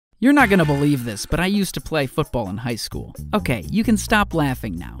You're not gonna believe this, but I used to play football in high school. Okay, you can stop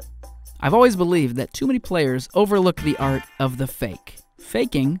laughing now. I've always believed that too many players overlook the art of the fake.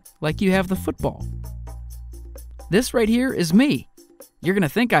 Faking like you have the football. This right here is me. You're gonna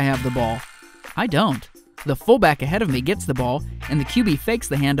think I have the ball. I don't. The fullback ahead of me gets the ball, and the QB fakes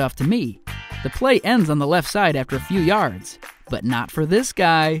the handoff to me. The play ends on the left side after a few yards. But not for this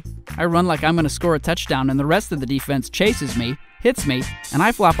guy. I run like I'm gonna score a touchdown, and the rest of the defense chases me, hits me, and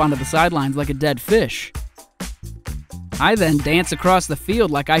I flop onto the sidelines like a dead fish. I then dance across the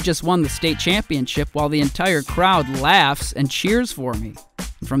field like I just won the state championship while the entire crowd laughs and cheers for me.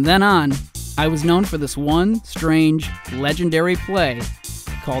 From then on, I was known for this one strange, legendary play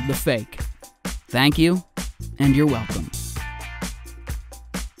called the fake. Thank you, and you're welcome.